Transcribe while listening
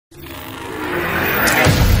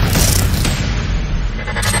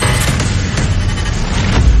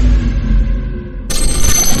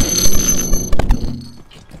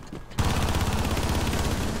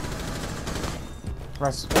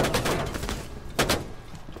press.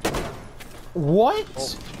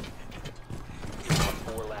 What?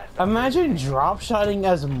 Imagine drop shotting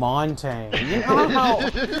as Montang.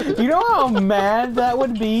 You know how mad that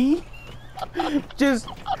would be? Just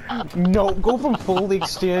no, go from fully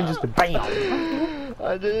extend just to bam.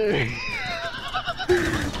 I did.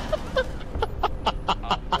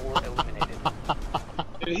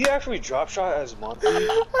 Did he actually drop shot as Monty?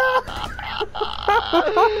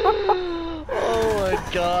 Oh my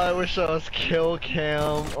god, I wish I was kill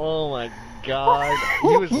cam. Oh my god.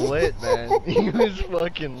 He was lit, man. He was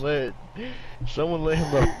fucking lit. Someone lit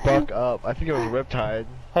him the fuck up. I think it was Riptide.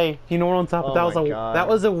 Hey, you know what on top of that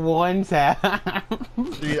was a one tap.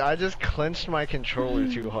 Dude, I just clenched my controller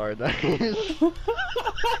too hard. Smoke's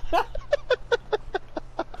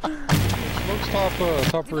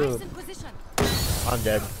top road. I'm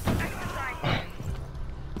dead.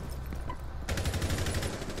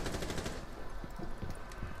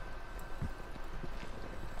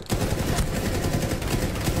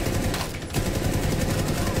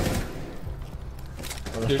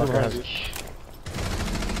 Motherfucker has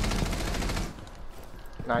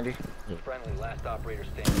 90. Friendly, last operator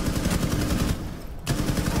standing.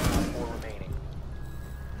 4 remaining.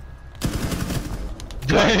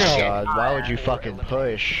 Damn! God, why would you fucking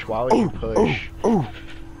push? Why would you push?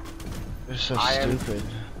 You're so stupid.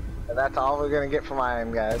 That's all we're gonna get from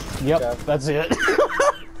Iron, guys. Yep, that's it.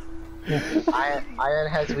 Iron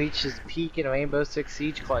has reached his peak in Rainbow Six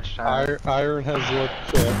Siege clutch time. Iron has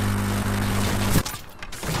looked.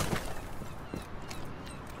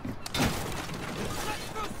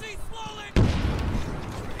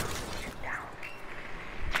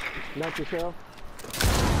 Knock yourself.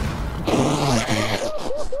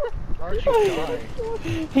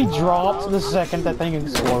 He dropped the second that thing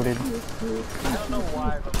exploded. I don't know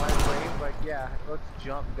why, but my brain's like, yeah, let's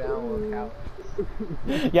jump down, look out.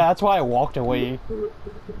 Yeah, that's why I walked away.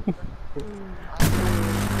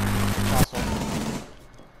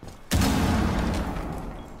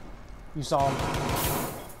 You saw him.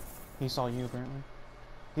 He saw you, apparently.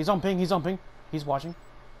 He's on ping, he's on ping. He's watching.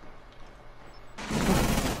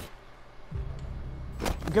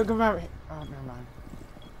 Go over. Oh, never mind.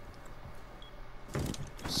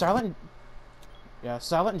 Silent. Yeah,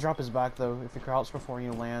 silent and drop his back though. If you crouch before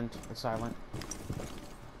you land, it's silent.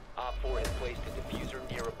 Op 4 has placed a diffuser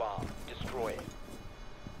near a bomb. Destroy it.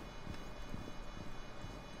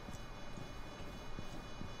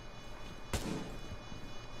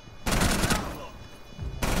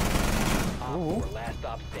 Op 4, last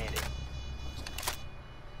stop standing.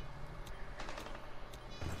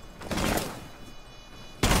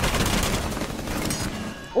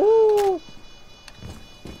 Ooh!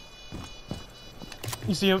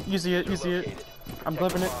 You see him, you see it, you see it. I'm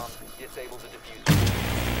clipping it. Disable the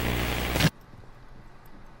diffuser.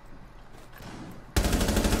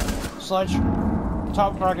 Sledge.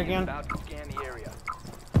 Top frag again. About to scan the area.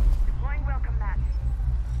 Deploying welcome mat.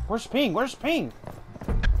 Where's ping? Where's ping?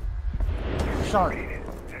 Shark.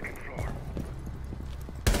 Second floor.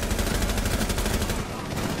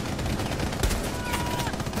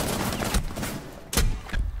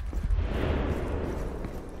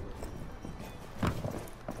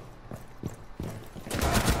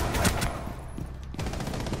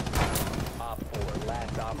 Op 4,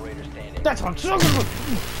 last operator standing. That's what I'm talking about.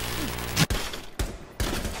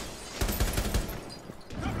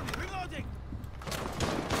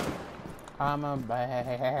 I'm a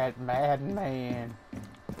bad man.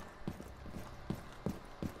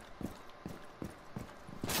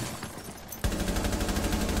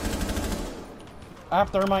 I have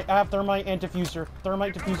thermite and diffuser.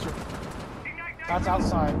 Thermite diffuser. That's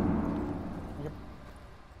outside. Yep.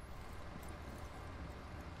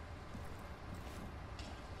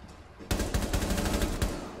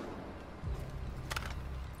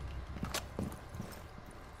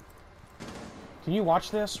 Can you watch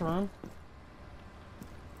this room?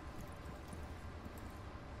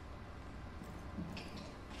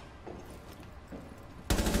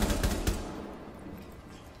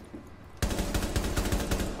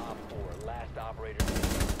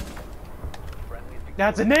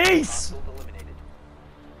 That's an ace!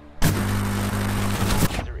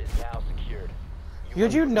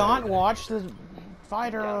 Did you not watch the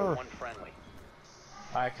fighter?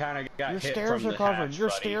 I kind of got Your hit stairs from are the covered. hatch, Your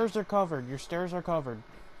buddy. stairs are covered. Your stairs are covered.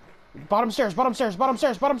 Bottom stairs. Bottom stairs. Bottom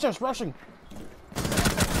stairs. Bottom stairs. Bottom stairs. Rushing.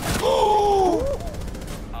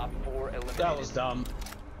 That was dumb.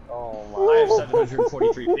 Oh I have my.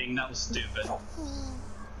 743 ping. That was stupid.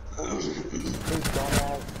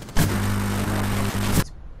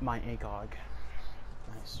 My ACOG.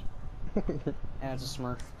 Nice. And it's a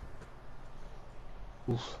smurf.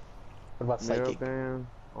 Oof. What about psychic? Narrowband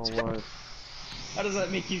on what? How does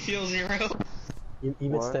that make you feel, Zero?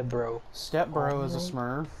 Even What? Step Bro. Step Bro is a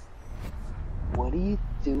smurf. What are you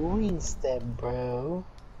doing, Step Bro?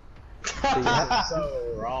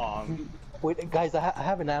 So wrong. Wait, guys, I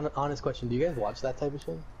have an honest question. Do you guys watch that type of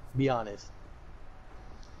shit? Be honest.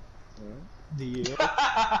 Do you?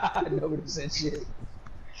 Nobody said shit.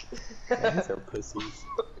 These are pussies.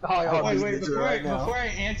 Wait, before I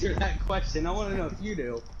answer that question, I want to know if you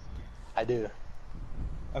do. I do.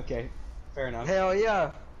 Okay, fair enough. Hell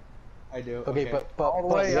yeah. I do. Okay, but All the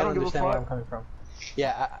you way, I gotta don't give a understand where fuck. I'm coming from.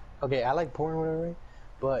 Yeah, okay, I like porn or whatever, right?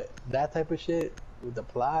 But that type of shit with the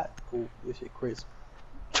plot, ooh, this shit crisp.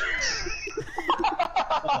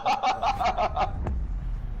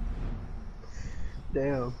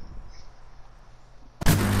 Damn.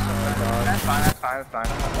 That's fine.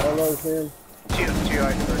 Hello, Sam.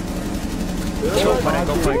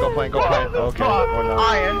 Go play. Okay, or no.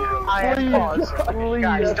 Iron, pause.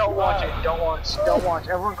 Guys, don't watch it. Don't watch.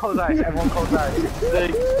 Everyone close eyes.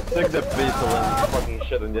 Take the beetle and fucking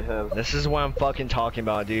shit in your head. This is what I'm fucking talking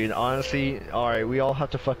about, dude. Honestly, alright, we all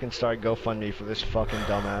have to fucking start GoFundMe for this fucking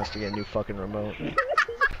dumbass to get a new fucking remote.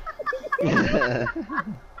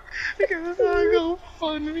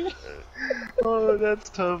 Oh, that's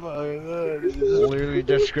tough, Iron. Literally,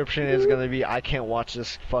 description is gonna be, I can't watch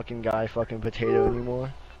this fucking guy fucking potato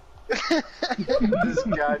anymore. This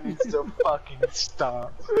guy needs to fucking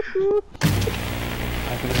stop.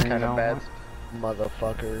 I think it's Kind of bad.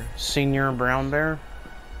 Motherfucker. Senior Brown Bear.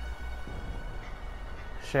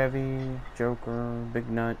 Chevy, Joker, Big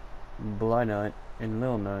Nut, Blood Nut, and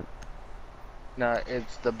Lil Nut. No,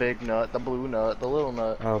 it's the big nut, the blue nut, the little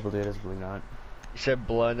nut. Oh, but it is Blue Nut. You said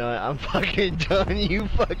blood nut, I'm fucking done, you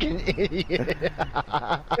fucking idiot.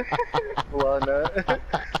 Blood nut.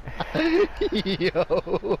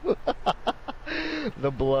 Yo.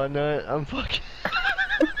 The blood nut, I'm fucking...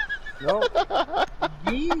 No. I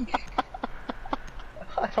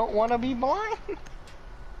don't want to be blind.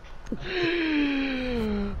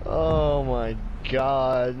 Oh my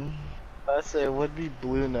god. I say it would be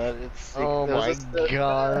blue nut. It's like, Oh my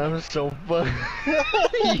god, I'm so fucking...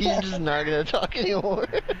 He's just not gonna talk anymore.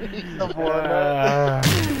 the blood nut.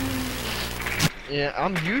 Yeah,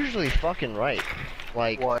 I'm usually fucking right.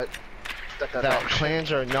 Like, What? that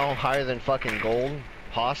clans are no higher than fucking gold,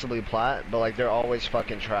 possibly plat, but like they're always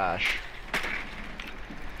fucking trash.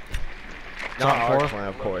 Not Top our four? clan,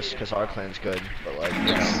 of course, because our clan's good, but like, you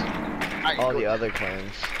Yes. know, all the other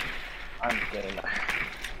clans. I'm kidding.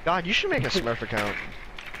 God, you should make a Smurf account.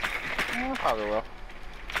 I probably will.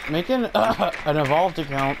 Make an evolved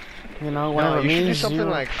account. You know, whenever No, you me should do and something Zero-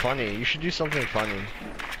 like funny. You should do something funny.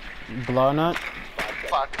 Blow Nut.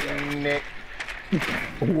 Fucking Nick.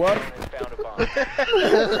 What? Found a bomb.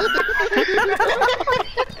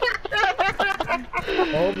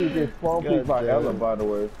 I hope you get spawn peeked by damn. Ella, by the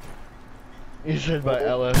way. You said by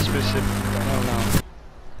Ella specific. I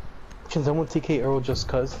Can someone TK Earl just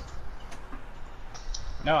cuz?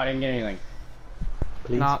 No, I didn't get anything.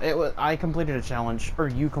 Please. No, it was. I completed a challenge, or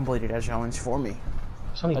you completed a challenge for me.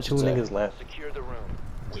 There's only I 2 should say. niggas left. Secure the room.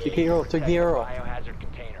 TK Earl, TK Earl. Biohazard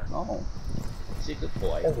container. Oh. Secret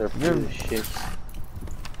boy. Guys are You're- pretty shit.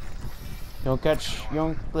 Don't catch. You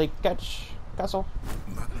don't like catch. Castle.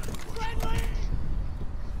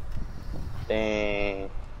 Dang.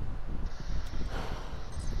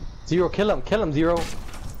 Zero, kill him, Zero.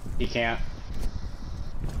 He can't.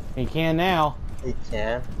 You can now. He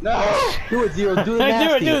can. No! Do it, Zero, do it do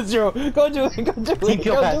nasty. it, Zero. Go do it. Go do it. Team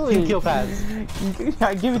kill Go pass, do team it. kill pass.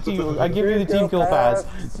 I give it to you. I give you the team kill pass.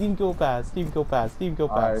 Team kill pass. Team kill pass. Team kill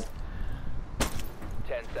pass.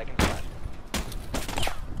 10 seconds left.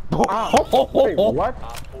 Wait, what?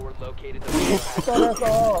 Op 4 located the I thought that's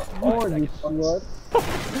all. Oh, you slut.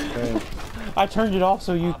 I turned it off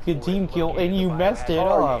so you could team kill, and you messed it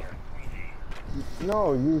up.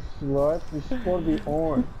 No, you slut. You're supposed to be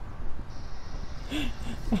on.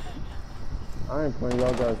 I ain't playing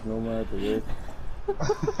y'all guys no matter this.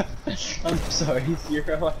 I'm sorry,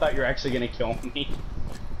 Zero. I thought you were actually gonna kill me.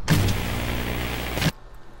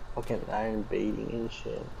 Fucking iron baiting and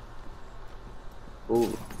shit.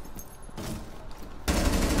 Ooh.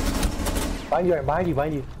 Behind you,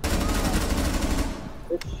 behind you.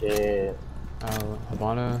 Good shit.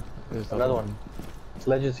 Habana is the Another one.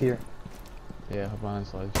 Sledge is here. Yeah, Habana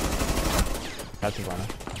sledge. That's Habana.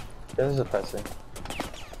 This is a pressing.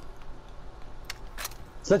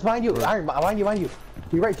 Sledge behind you! Iron, behind you!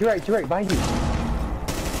 To your right, behind you!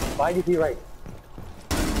 Behind you, to your right.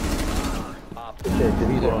 Good shit,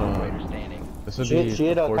 diffuser. This would be She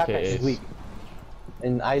had a 4K tap she's ace. weak.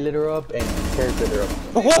 And I lit her up, and Carrot lit her up.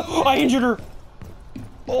 Oh, I injured her.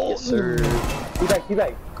 Yes, sir.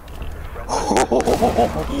 Teabag.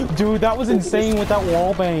 Dude, that was insane with that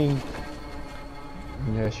wall bang.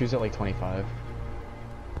 Yeah, she was at like 25.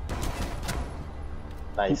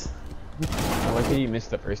 Nice. I like that he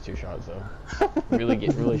missed the first 2 shots though.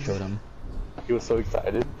 Really showed him. He was so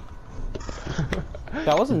excited.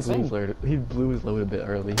 That was insane. He blew his load a bit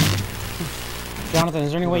early. Jonathan,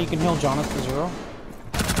 is there any way you can heal Jonathan to 0?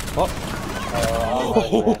 Oh.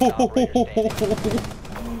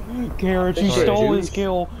 Garrett, you stole his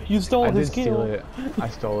kill. You stole his kill. I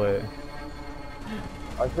stole it.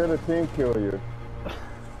 I should have team killed you.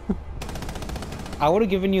 I would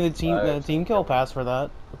have given you the team kill pass for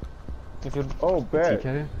that. If you. Oh, bet.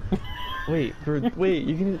 Wait,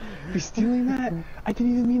 you can be stealing that? I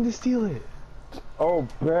didn't even mean to steal it. Oh,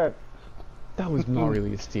 bet. That was not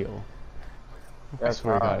really a steal. That's I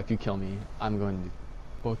swear to hard. God, if you kill me, I'm going to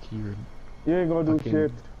book your. You ain't gonna do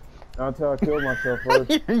shit until I kill myself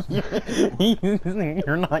first.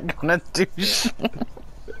 You're not gonna do shit.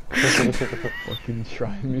 Fucking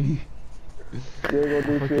try me. You ain't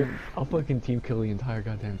gonna do shit. I'll fucking team kill the entire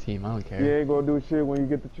goddamn team. I don't care. You ain't gonna do shit when you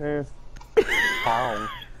get the chance. How?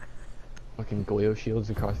 Fucking Goyo shields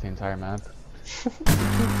across the entire map.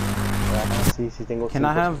 Can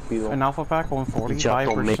I have an alpha pack on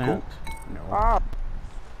 45%? No. Ah.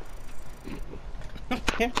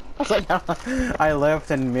 I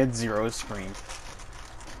left in mid-0 screen.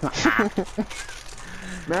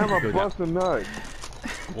 Man, I'm a bust a nut.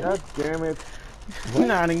 God damn it.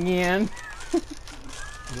 Not again.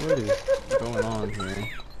 What is going on here?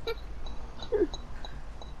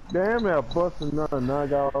 Damn it, I bust a nut and now I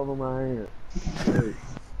got all over my hand. Hey.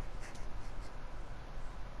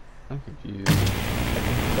 I'm confused.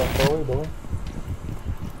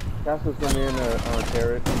 That's what's gonna be in the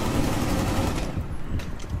carrot.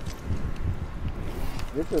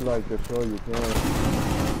 You could like destroy your can.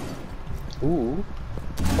 Ooh.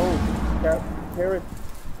 Oh, carrot.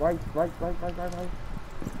 Right.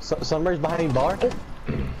 Sunburst behind bar.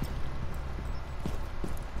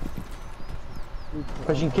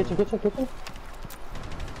 Pushing kitchen. There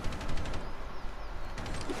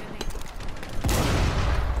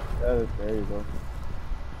you go.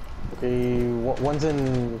 Okay, one's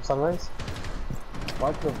in sunrise.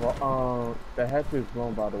 Watch the hatch is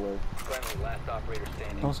blown, by the way. Friendly, last operator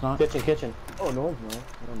standing. No, it's not. Kitchen. Oh, no, it's not.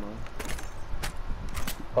 Never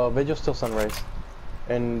mind. Vigil's still sunrise.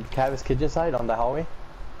 And Cav is kitchen side on the hallway.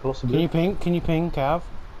 Close to Can you ping Cav?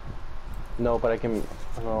 No, but I can.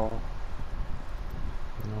 No.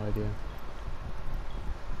 No idea.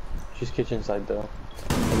 She's kitchen side though.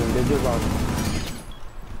 And then Vigil's on.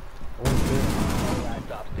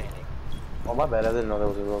 Stop standing. Oh my bad, I didn't know there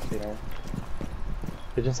was a rotate here.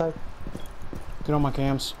 Kitchen side? Get on my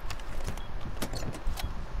cams.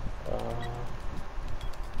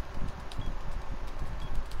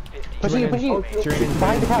 Pushing.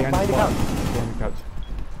 Behind the couch.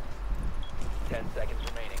 10 seconds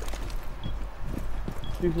remaining.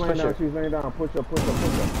 She's laying down. Push up.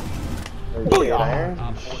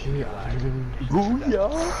 Booyah!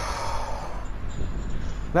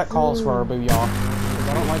 That calls for a booyah.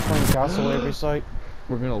 I don't like playing castle every site.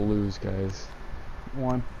 We're gonna lose, guys.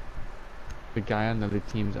 1. The guy on the other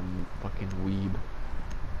team's a fucking weeb.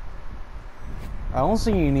 I don't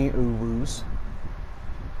see any Urus.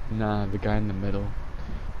 Nah, the guy in the middle.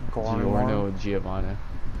 Giorno Giovanna.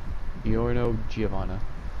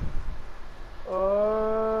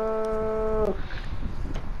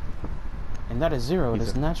 And that is 0. It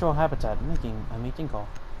is natural habitat making a mating call.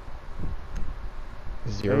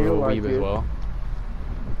 Is 0 a weeb as well?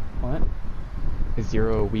 What? Is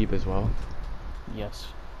 0 a weeb as well? Yes.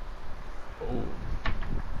 Oh.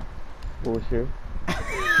 Bullshit.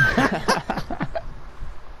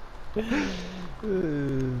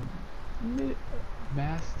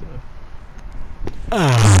 Master.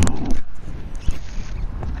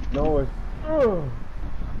 No, it's.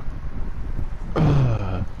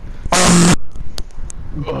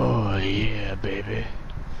 Oh yeah, baby.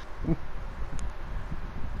 No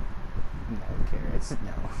carrots,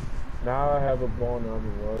 no. Now I have a bone on the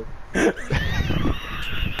road.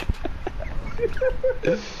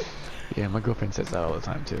 Yeah, my girlfriend says that all the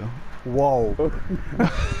time too. Whoa.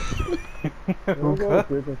 We'll go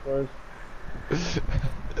chicken first.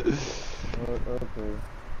 Okay.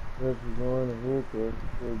 Let's go in the hook.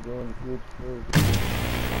 We're going to switch first.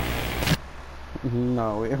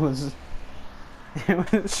 No, it was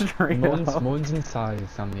straight Moans up. and sighs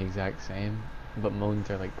sound the exact same, but moans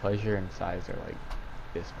are like pleasure and sighs are like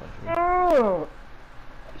displeasure. Oh!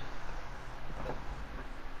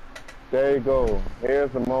 There you go.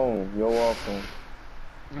 Here's the moan. You're welcome.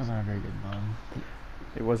 That's not a very good moan.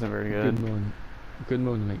 It wasn't very good. Good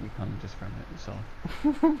moon make you come just from it, so.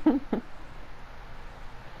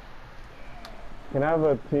 Can I have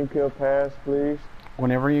a team kill pass, please?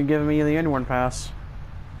 Whenever you give me the N-word pass.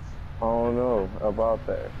 I don't know about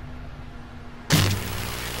that.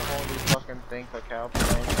 Holy fucking thing for cow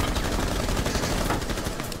plane.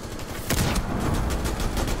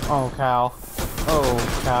 Oh, Cal.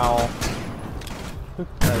 Oh, Cal.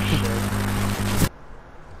 That shit.